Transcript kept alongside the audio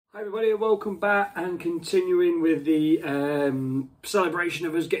Hi everybody, welcome back, and continuing with the celebration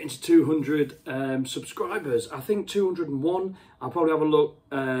of us getting to 200 subscribers. I think 201. I'll probably have a look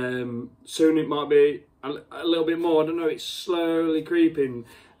soon. It might be a little bit more. I don't know. It's slowly creeping.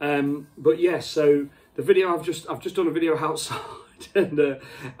 But yes, so the video I've just done a video outside, and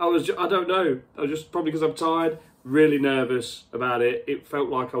I don't know. I was just probably because I'm tired, really nervous about it. It felt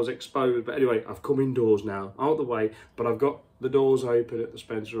like I was exposed. But anyway, I've come indoors now, out of the way. But I've got the doors open at the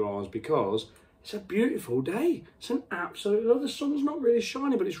Spencer Arms because it's a beautiful day. It's an absolute, the sun's not really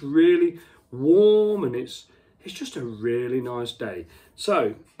shining, but it's really warm, and it's just a really nice day.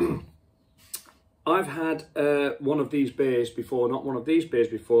 So I've had one of these beers before, not one of these beers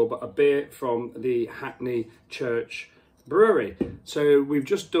before, but a beer from the Hackney Church Brewery. So we've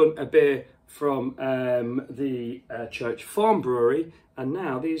just done a beer from the Church Farm Brewery, and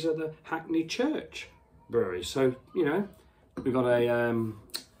now these are the Hackney Church Brewery. So, you know, we've got a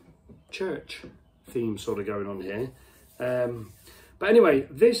church theme sort of going on here. But anyway,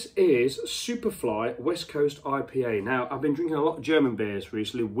 this is Superfly West Coast IPA. Now, I've been drinking a lot of German beers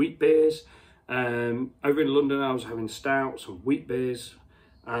recently, wheat beers. Over in London, I was having stouts and wheat beers,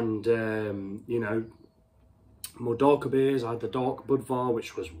 and, you know, more darker beers. I had the dark Budvar,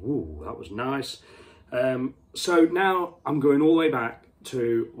 which was, woo, that was nice. So now I'm going all the way back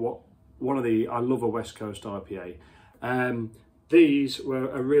to I love a West Coast IPA. These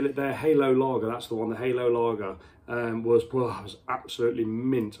were their Halo Lager, that's the one, the Halo Lager, was absolutely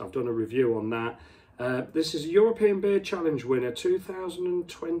mint. I've done a review on that. This is a European Beer Challenge winner,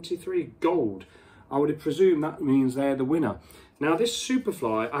 2023 gold. I would presume that means they're the winner. Now this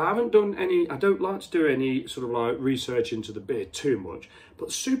Superfly, I haven't done any, I don't like to do any sort of like research into the beer too much, but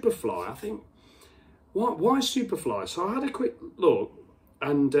Superfly, I think, why Superfly? So I had a quick look,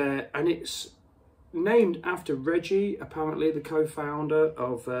 and it's named after Reggie, apparently the co-founder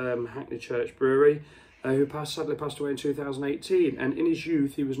of Hackney Church Brewery, who sadly passed away in 2018. And in his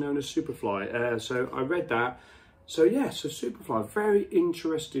youth, he was known as Superfly. So I read that. So yeah, so Superfly, very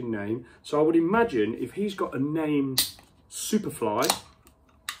interesting name. So I would imagine if he's got a name Superfly,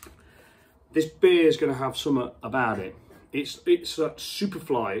 this beer is going to have something about it. It's like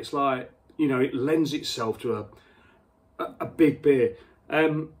Superfly. It's like, you know, it lends itself to a big beer.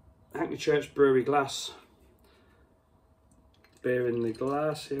 Hackney Church Brewery glass. Beer in the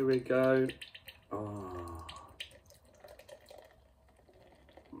glass, here we go. Oh,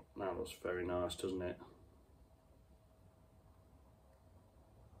 that looks very nice, doesn't it?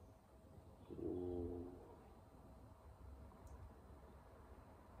 Ooh.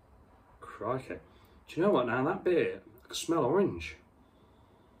 Crikey. Do you know what now, that beer, I can smell orange.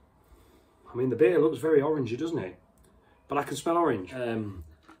 I mean, the beer looks very orangey, doesn't it? But I can smell orange.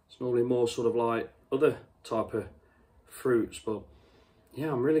 It's normally more sort of like other type of fruits, but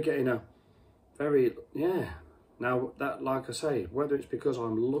yeah, I'm really getting a very, yeah. Now that, like I say, whether it's because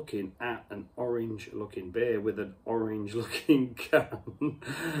I'm looking at an orange looking beer with an orange looking can,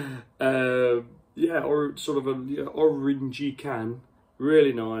 yeah, or sort of a orangey can,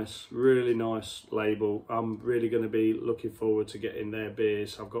 really nice label. I'm really going to be looking forward to getting their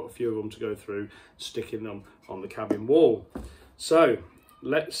beers. I've got a few of them to go through, sticking them on the cabin wall. So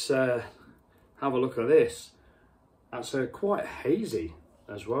let's have a look at this. That's quite hazy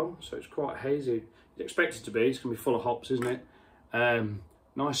as well. So it's quite hazy. You expect it to be. It's going to be full of hops, isn't it?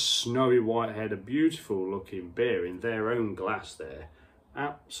 Nice snowy white head, a beautiful looking beer in their own glass there.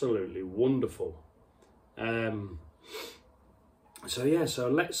 Absolutely wonderful. So yeah, so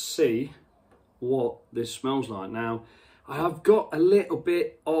let's see what this smells like. Now, I have got a little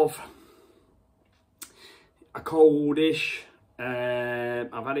bit of a coldish.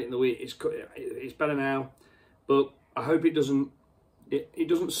 I've had it in the week. It's better now, but I hope it doesn't. It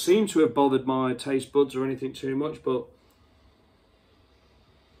doesn't seem to have bothered my taste buds or anything too much. But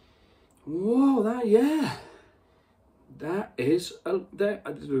whoa, that is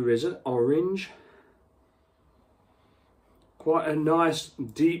there is an orange. Quite a nice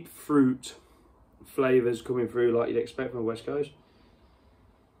deep fruit flavours coming through like you'd expect from the West Coast.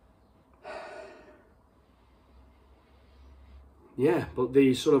 Yeah, but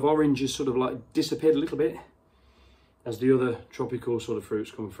the sort of orange is sort of like disappeared a little bit as the other tropical sort of fruits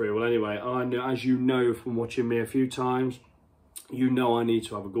come through. Well, anyway, I know, as you know from watching me a few times, you know I need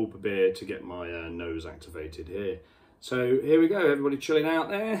to have a gulp of beer to get my nose activated here. So here we go, everybody chilling out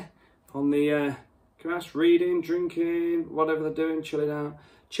there on the class, reading, drinking, whatever they're doing, chilling out.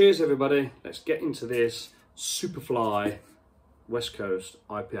 Cheers, everybody. Let's get into this Superfly West Coast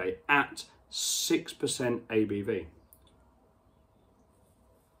IPA at 6% ABV.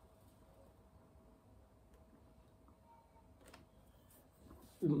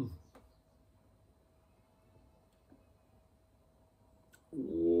 Oh.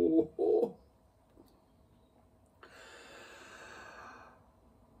 Oh.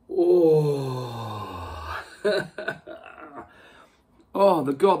 Oh,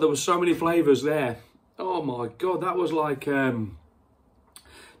 the God, there were so many flavours there. Oh my God, that was like, do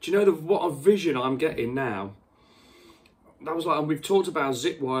you know what a vision I'm getting now? That was like, and we've talked about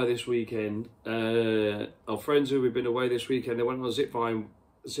zip wire this weekend. Our friends who we've been away this weekend, they went on a zip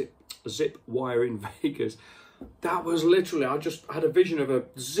wire in Vegas. That was literally, I just had a vision of a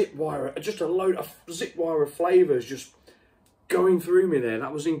zip wire, just a load of zip wire of flavours just going through me there.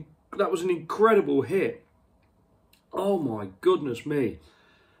 That was an incredible hit. Oh my goodness me.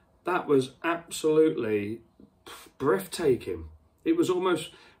 That was absolutely breathtaking. It was almost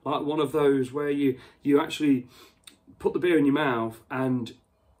like one of those where you actually put the beer in your mouth and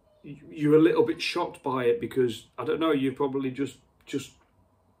you're a little bit shocked by it because, I don't know, you probably just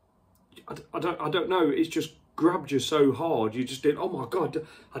I don't know, it's just grabbed you so hard, you just did, oh my God,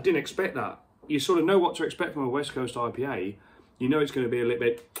 I didn't expect that. You sort of know what to expect from a West Coast IPA. You know it's going to be a little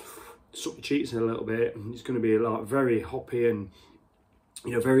bit, suck your cheeks in a little bit, and it's going to be like very hoppy and,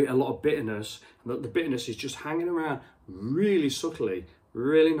 you know, a lot of bitterness. And the bitterness is just hanging around really subtly,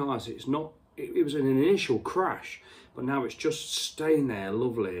 really nice. It's not, it was an initial crash, but now it's just staying there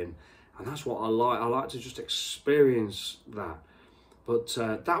lovely, and that's what I like. I like to just experience that. But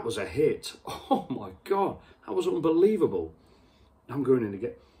that was a hit. Oh my God, that was unbelievable. I'm going in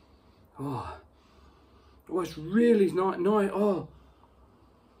again. Oh, it's really nice. Oh,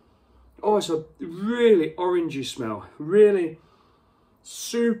 it's a really orangey smell. Really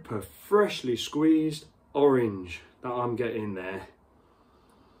super freshly squeezed orange that I'm getting there.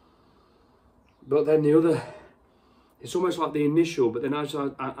 But then the other, it's almost like the initial, but then as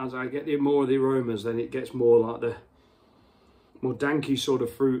I get more of the aromas, then it gets more like the more danky sort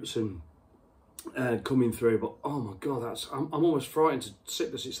of fruits and coming through. But oh my God, I'm almost frightened to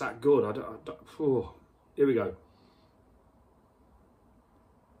sip this. It's that good. I don't oh, here we go.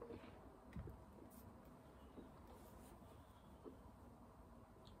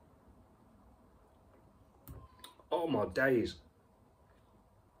 Oh my days.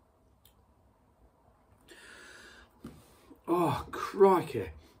 Oh crikey,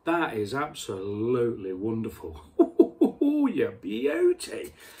 that is absolutely wonderful. Oh, you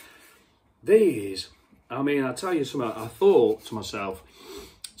beauty. These, I mean, I'll tell you something, I thought to myself,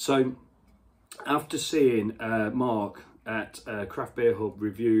 so after seeing Mark at Craft Beer Hub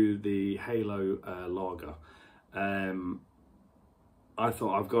review the Halo lager, I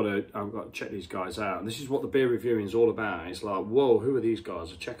thought I've got to check these guys out. And this is what the beer reviewing is all about. It's like, whoa, who are these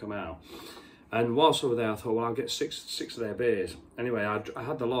guys? I'll check them out. And whilst I was there, I thought, well, I'll get six of their beers. Anyway, I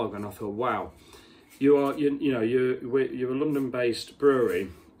had the lager and I thought, wow, you're a London-based brewery.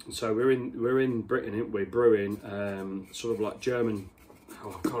 So we're in Britain, aren't we? Brewing sort of like German.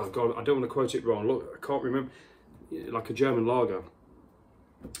 Oh God, I don't want to quote it wrong. Look, I can't remember. Like a German lager.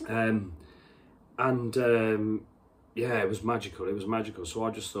 Yeah, it was magical. It was magical. So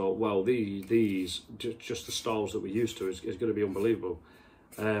I just thought, well, these just the styles that we're used to is going to be unbelievable.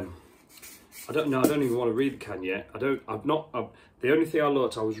 I don't know. I don't even want to read the can yet. The only thing I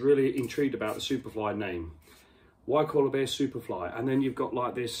looked, I was really intrigued about the Superfly name. Why call a beer Superfly? And then you've got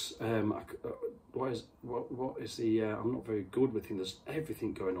like this. What is the? I'm not very good with things. There's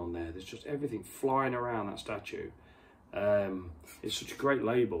everything going on there. There's just everything flying around that statue. It's such a great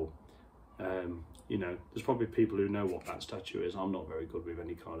label. You know, there's probably people who know what that statue is. I'm not very good with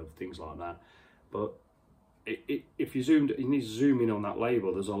any kind of things like that. But if you need to zoom in on that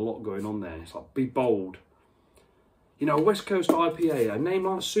label, there's a lot going on there. It's like, be bold. You know, a West Coast IPA, a name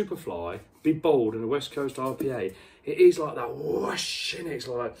like Superfly, be bold, and a West Coast IPA, it is like that whoosh, and it's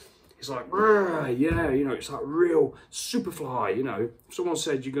like, yeah, you know, it's like real Superfly, you know. If someone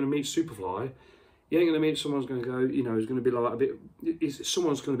said you're going to meet Superfly, you ain't going to meet someone's going to go, you know, who's going to be like a bit,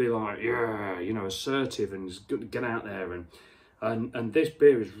 someone's going to be like, yeah, you know, assertive and is going to get out there. And this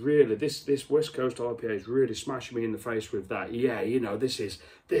beer is really, this West Coast IPA is really smashing me in the face with that. Yeah, you know, this is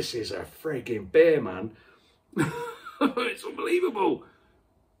a freaking beer, man. It's unbelievable.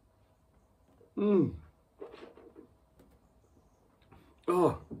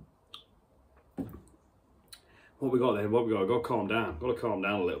 Oh. What we got then? What we got? I've got to calm down. Got to calm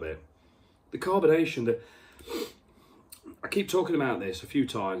down a little bit. The carbonation, I keep talking about this a few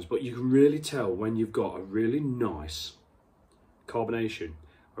times, but you can really tell when you've got a really nice carbonation,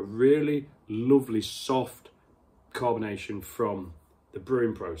 a really lovely soft carbonation from the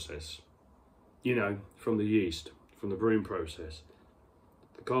brewing process, you know, from the yeast, from the brewing process.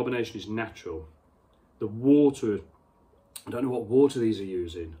 The carbonation is natural. The water I don't know what water these are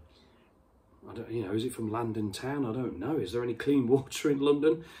using. I don't, you know, is it from London town? I don't know. Is there any clean water in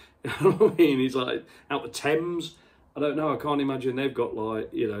London? You know what I mean? It's like out the Thames. I don't know. I can't imagine they've got like,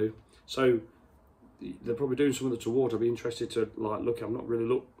 you know, so they're probably doing something to water. I'd be interested to like look. I've not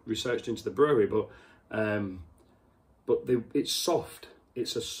really researched into the brewery, but it's soft.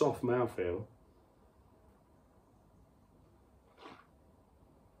 It's a soft mouthfeel.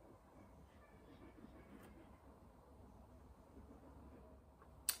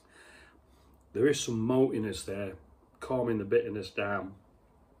 There is some maltiness there, calming the bitterness down.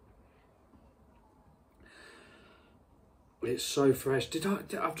 It's so fresh.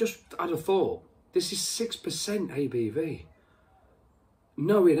 I've just had a thought. This is 6% ABV.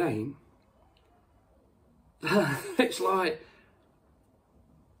 No, it ain't. It's like,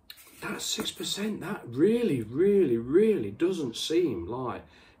 that's 6%. That really, really, really doesn't seem like,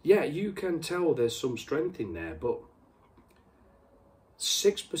 yeah, you can tell there's some strength in there, but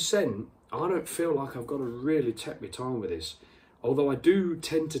 6%, I don't feel like I've got to really take my time with this. Although I do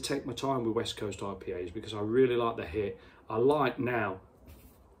tend to take my time with West Coast IPAs because I really like the hit. I like now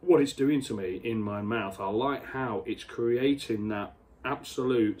what it's doing to me in my mouth. I like how it's creating that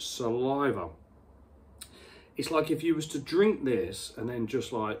absolute saliva. It's like if you was to drink this and then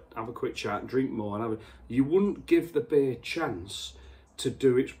just like have a quick chat, drink more, and you wouldn't give the beer a chance to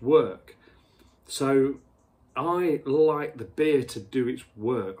do its work. So I like the beer to do its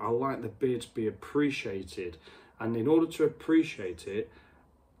work. I like the beer to be appreciated. And in order to appreciate it,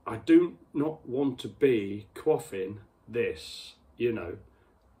 I do not want to be quaffing this, you know.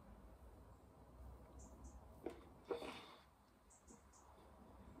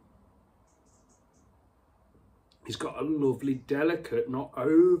 It's got a lovely, delicate, not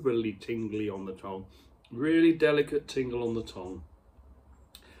overly tingly on the tongue. Really delicate tingle on the tongue.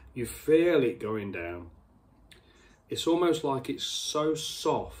 You feel it going down. It's almost like it's so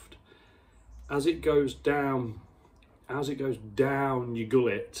soft as it goes down your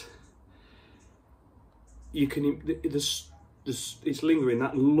gullet. You can, it's lingering,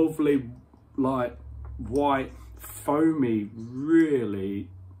 that lovely, like, white, foamy, really,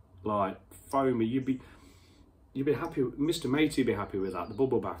 like, foamy. You'd be happy, Mr. Matey'd be happy with that, the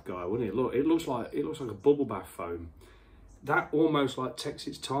bubble bath guy, wouldn't he? Look, it looks like a bubble bath foam. That almost like takes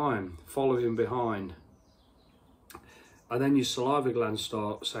its time following behind. And then your saliva glands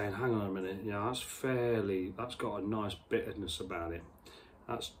start saying, hang on a minute, you know, that's got a nice bitterness about it.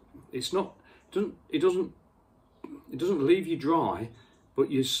 It doesn't leave you dry, but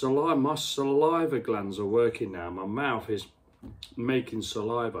my saliva glands are working now. My mouth is making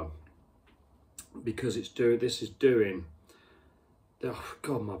saliva because this is doing, oh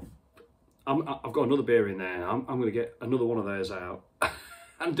God, I've got another beer in there. I'm going to get another one of those out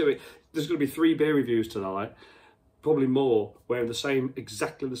and do it. There's going to be 3 beer reviews tonight. Probably more, wearing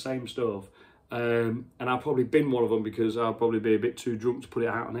exactly the same stuff, and I'll probably bin one of them because I'll probably be a bit too drunk to put it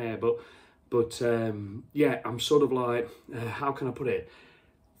out on air. But yeah, I'm sort of like, how can I put it?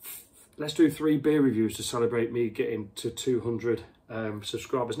 Let's do 3 beer reviews to celebrate me getting to 200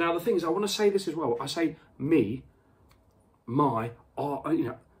 subscribers. Now the thing is, I want to say this as well. I say me, my, you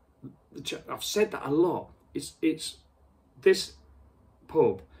know, I've said that a lot. It's this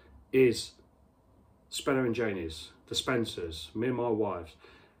pub is Speno and Janie's, the Spencers, me and my wives.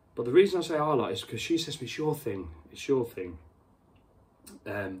 But the reason I say I like it is because she says to me, it's your thing, it's your thing.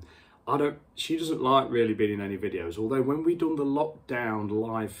 She doesn't like really being in any videos, although when we done the lockdown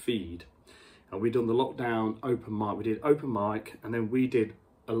live feed, and we done the lockdown open mic, we did open mic, and then we did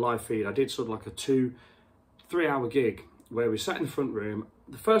a live feed. I did sort of like a 2-3 hour gig where we sat in the front room.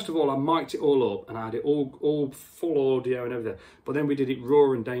 First of all, I mic'd it all up and I had it all full audio and everything, but then we did it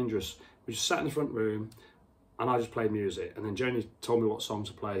raw and dangerous. We just sat in the front room and I just played music, and then Janie told me what song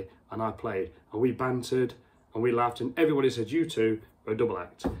to play and I played, and we bantered and we laughed, and everybody said, you two are a double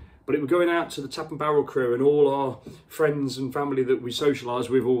act. But it was going out to the Tap and Barrel crew and all our friends and family that we socialise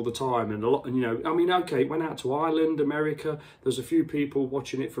with all the time, and a lot, and you know, I mean, okay, it went out to Ireland, America. There's a few people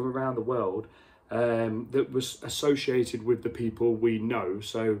watching it from around the world that was associated with the people we know.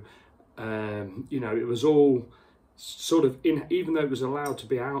 So you know, it was all sort of even though it was allowed to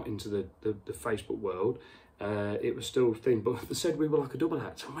be out into the Facebook world, it was still a thing. But they said we were like a double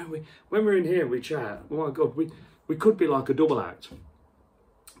act, and when we're in here we chat, oh my God, we could be like a double act.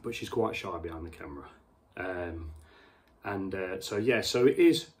 But she's quite shy behind the camera, so yeah, so it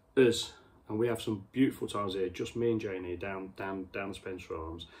is us, and we have some beautiful times here, just me and Janie down the Spencer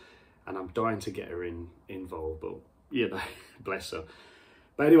Arms, and I'm dying to get her involved, but yeah, bless her.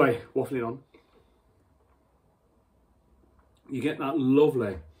 But anyway, waffling on, you get that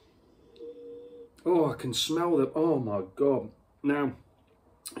lovely Oh, I can smell the, oh my God. Now,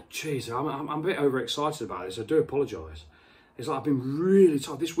 jeez, I'm a bit overexcited about this. I do apologise. It's like I've been really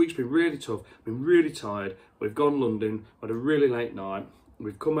tired. This week's been really tough. I've been really tired. We've gone London, had a really late night.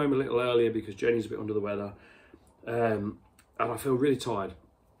 We've come home a little earlier because Jenny's a bit under the weather. And I feel really tired.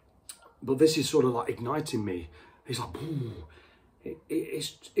 But this is sort of like igniting me. It's like,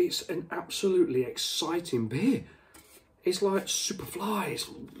 it's an absolutely exciting beer. It's like SUPERFLY.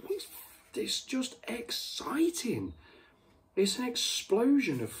 It's just exciting. It's an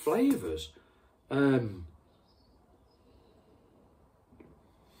explosion of flavours. You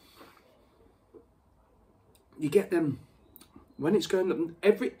get them when it's going.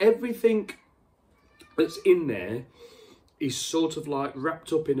 Everything that's in there is sort of like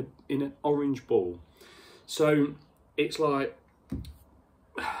wrapped up in an orange ball. So it's like,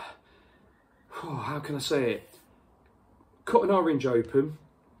 oh, how can I say it? Cut an orange open.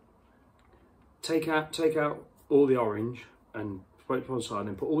 Take out all the orange and put it to one side,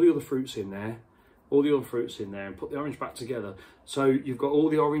 and put all the other fruits in there. And put the orange back together. So you've got all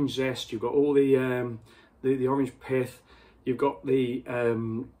the orange zest. You've got all the orange pith. You've got the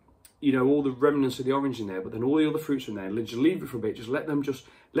you know, all the remnants of the orange in there, but then all the other fruits in there. Just leave it for a bit. Just let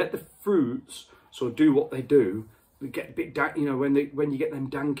the fruits sort of do what they do. We get a bit, you know, when you get them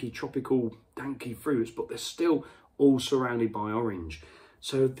tropical danky fruits, but they're still all surrounded by orange.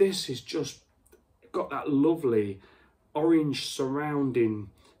 So this is just got that lovely orange surrounding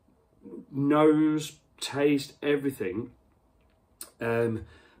nose, taste, everything.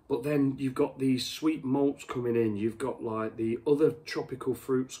 But then you've got these sweet malts coming in. You've got like the other tropical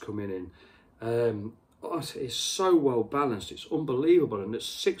fruits coming in. It's so well balanced. It's unbelievable. And at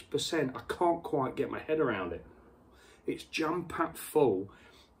 6%, I can't quite get my head around it. It's jam-packed full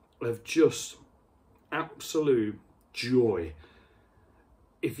of just absolute joy.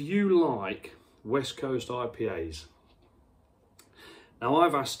 If you like West Coast IPAs, now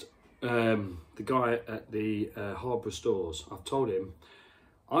I've asked the guy at the Harbour stores, I've told him,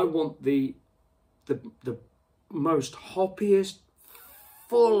 I want the most hoppiest,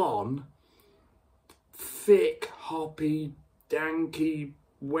 full-on, thick, hoppy, danky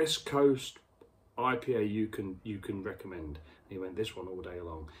West Coast IPA you can recommend. He went, this one all day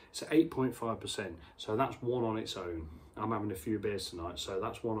long. It's at 8.5%, so that's one on its own. I'm having a few beers tonight, so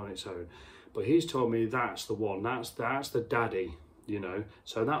that's one on its own. But he's told me that's the one. That's the daddy, you know.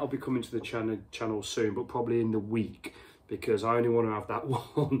 So that'll be coming to the channel soon, but probably in the week, because I only want to have that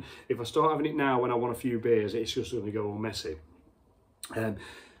one. If I start having it now when I want a few beers, it's just going to go all messy.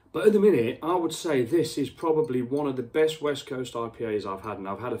 But at the minute, I would say this is probably one of the best West Coast IPAs I've had, and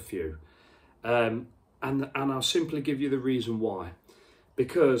I've had a few. And I'll simply give you the reason why.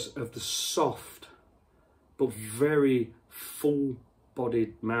 Because of the soft but very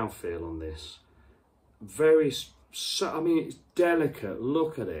full-bodied mouthfeel on this. I mean, it's delicate.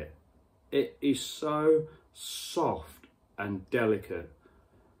 Look at it. It is so soft and delicate.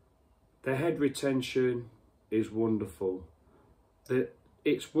 The head retention is wonderful.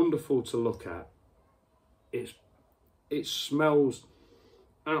 It's wonderful to look at. It smells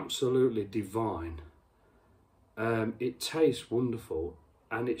absolutely divine. It tastes wonderful,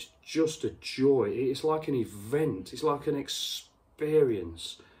 and it's just a joy. It's like an event. It's like an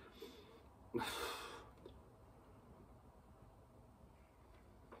experience.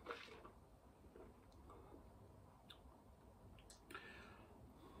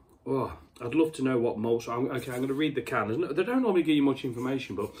 Oh, I'd love to know what malts are. Okay, I'm going to read the can. They don't normally give you much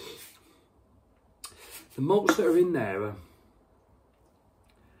information, but the malts that are in there,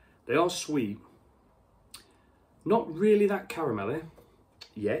 they are sweet. Not really that caramelly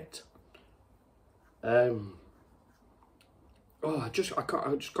yet. I just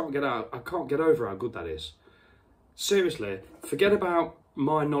can't get out. I can't get over how good that is. Seriously, forget about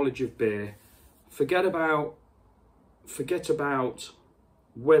my knowledge of beer. Forget about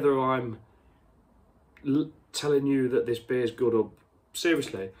whether I'm telling you that this beer is good, or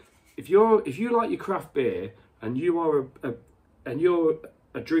seriously, if you like your craft beer and you're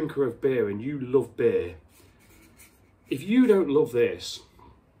a drinker of beer and you love beer, if you don't love this,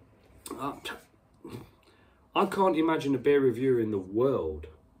 I can't imagine a beer reviewer in the world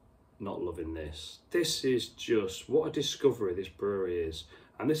not loving this. This is just what a discovery this brewery is,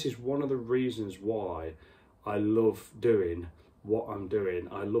 and this is one of the reasons why I love doing what I'm doing.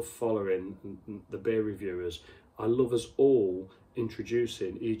 I love following the beer reviewers. I love us all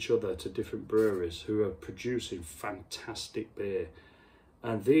introducing each other to different breweries who are producing fantastic beer,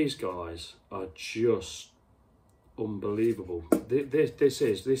 and these guys are just unbelievable. This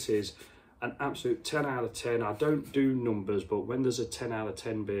is an absolute 10 out of 10. I don't do numbers, but when there's a 10 out of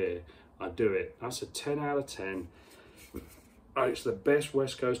 10 beer, I'd do it. That's a 10 out of 10. It's the best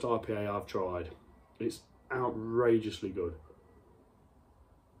West Coast IPA I've tried. It's outrageously good.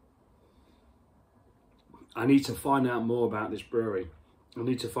 I need to find out more about this brewery. I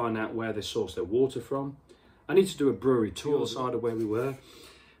need to find out where they source their water from. I need to do a brewery tour side of where we were.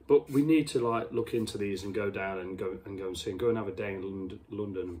 But we need to like look into these and go down and go and see and go and have a day in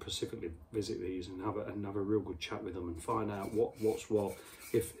London and specifically visit these and have a real good chat with them and find out what's what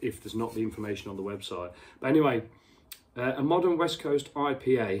if there's not the information on the website. But anyway, a modern West Coast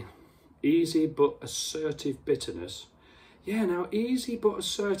IPA, easy but assertive bitterness. Yeah, now easy but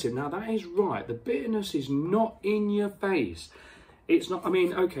assertive. Now that is right. The bitterness is not in your face. It's not. I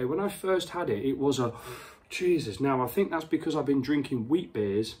mean, okay, when I first had it, it was a Jesus. Now I think that's because I've been drinking wheat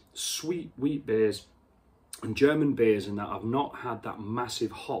beers, sweet wheat beers, and German beers, and that I've not had that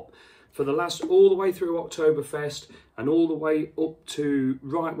massive hop for the last all the way through Oktoberfest and all the way up to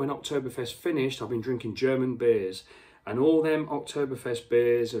right when Oktoberfest finished. I've been drinking German beers, and all them Oktoberfest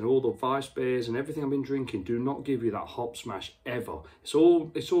beers and all the Weiss beers and everything I've been drinking do not give you that hop smash ever. It's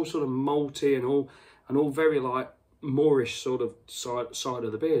all sort of malty and all very like Moorish sort of side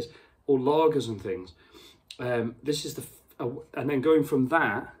of the beers, or lagers and things. This is and then going from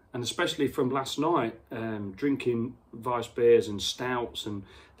that, and especially from last night, drinking Weiss beers and stouts and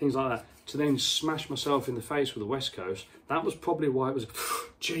things like that, to then smash myself in the face with the West Coast. That was probably why it was,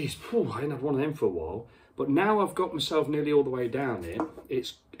 geez, I ain't had one of them for a while. But now I've got myself nearly all the way down it.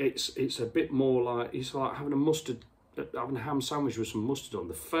 It's a bit more like, it's like having having a ham sandwich with some mustard on.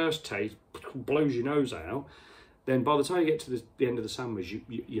 The first taste blows your nose out. Then by the time you get to the end of the sandwich,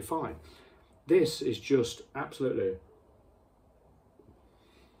 you're fine. This is just absolutely,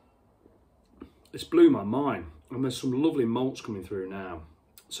 it's blew my mind. And there's some lovely malts coming through now.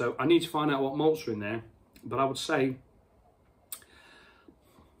 So I need to find out what malts are in there. But I would say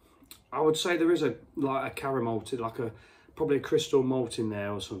there is a caramel malted, probably a crystal malt in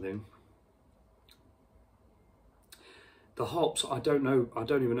there or something. The hops, I don't know. I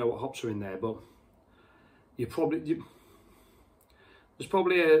don't even know what hops are in there, but there's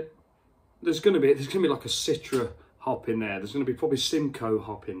going to be like a Citra hop in there. There's going to be probably Simcoe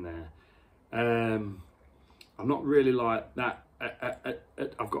hop in there. I'm not really like that.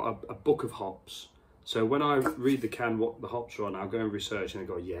 I've got a book of hops. So when I read the can, what the hops are on, I'll go and research and I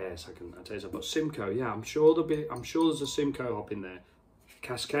go, yes, I tell you, but Simcoe, yeah, I'm sure there's a Simcoe hop in there.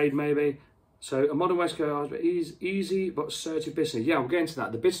 Cascade maybe. So a modern West Coast easy but assertive bitterness. Yeah, we'll get into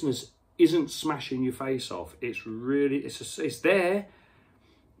that. The bitterness isn't smashing your face off. It's really, it's there,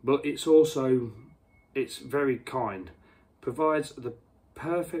 but it's very kind. Provides the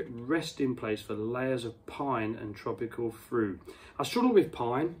perfect resting place for layers of pine and tropical fruit. I struggle with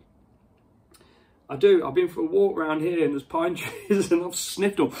pine. I do. I've been for a walk around here and there's pine trees and I've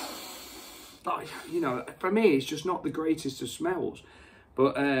sniffed them. Like, you know, for me, it's just not the greatest of smells.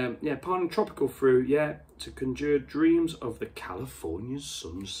 But yeah, pine and tropical fruit, yeah, to conjure dreams of the California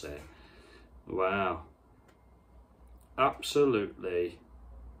sunset. Wow. Absolutely.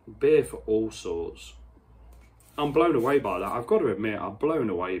 Beer for all sorts. I'm blown away by that. I've got to admit, I'm blown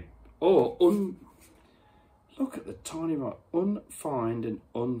away. Oh, look at the tiny right. Unfined and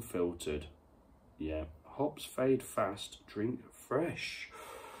unfiltered. Yeah, hops fade fast, drink fresh.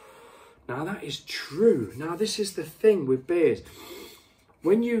 Now that is true. Now this is the thing with beers.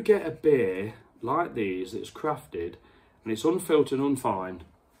 When you get a beer like these that's crafted and it's unfiltered and unfined,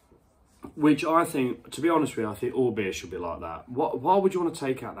 which I think, to be honest with you, I think all beer should be like that. Why would you want to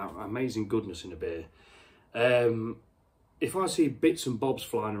take out that amazing goodness in a beer? If I see bits and bobs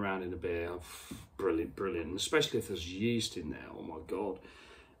flying around in a beer, brilliant, brilliant. Especially if there's yeast in there, oh my God.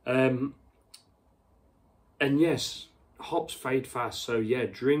 And yes, hops fade fast, so yeah,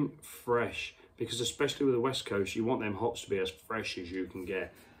 drink fresh, because especially with the West Coast, you want them hops to be as fresh as you can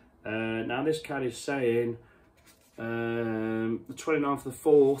get. Now this can is saying the 29th of the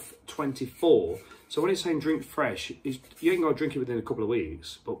 4th, 24. So when it's saying drink fresh, you ain't got to drink it within a couple of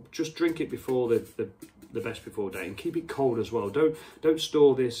weeks, but just drink it before the best before date, and keep it cold as well. Don't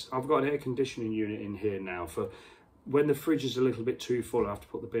store this. I've got an air conditioning unit in here now for when the fridge is a little bit too full. I have to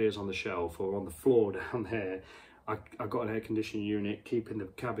put the beers on the shelf or on the floor down there. I've got an air conditioning unit, keep in the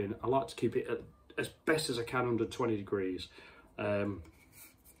cabin. I like to keep it as best as I can under 20 degrees.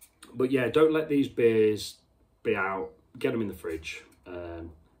 But yeah, don't let these beers be out. Get them in the fridge.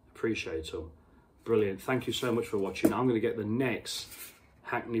 Appreciate them. Brilliant. Thank you so much for watching. I'm going to get the next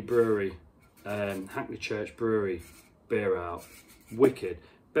Hackney Brewery, Hackney Church Brewery beer out. Wicked.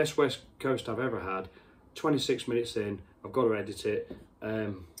 Best West Coast I've ever had. 26 minutes in. I've got to edit it.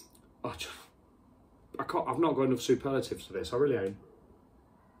 I've not got enough superlatives for this. I really ain't.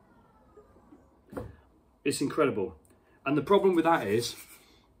 It's incredible. And the problem with that is,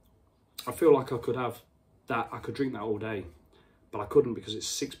 I feel like I could have that, I could drink that all day, but I couldn't because it's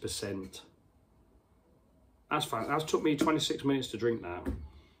 6%. That's fine. That took me 26 minutes to drink that.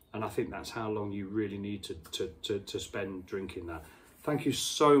 And I think that's how long you really need to spend drinking that. Thank you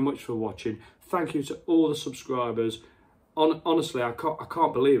so much for watching. Thank you to all the subscribers. Honestly, I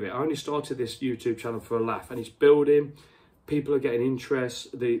can't believe it. I only started this YouTube channel for a laugh, and it's building. People are getting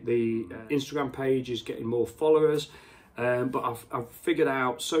interest. The Instagram page is getting more followers. But I've figured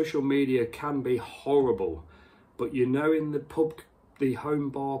out social media can be horrible. But you know, in the home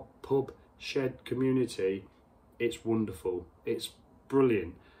bar pub shed community, it's wonderful. It's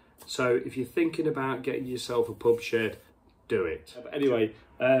brilliant. So if you're thinking about getting yourself a pub shed, do it. But anyway,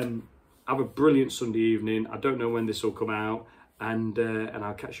 have a brilliant Sunday evening. I don't know when this will come out, and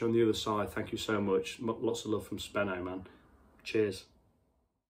I'll catch you on the other side. Thank you so much. Lots of love from Speno, man. Cheers.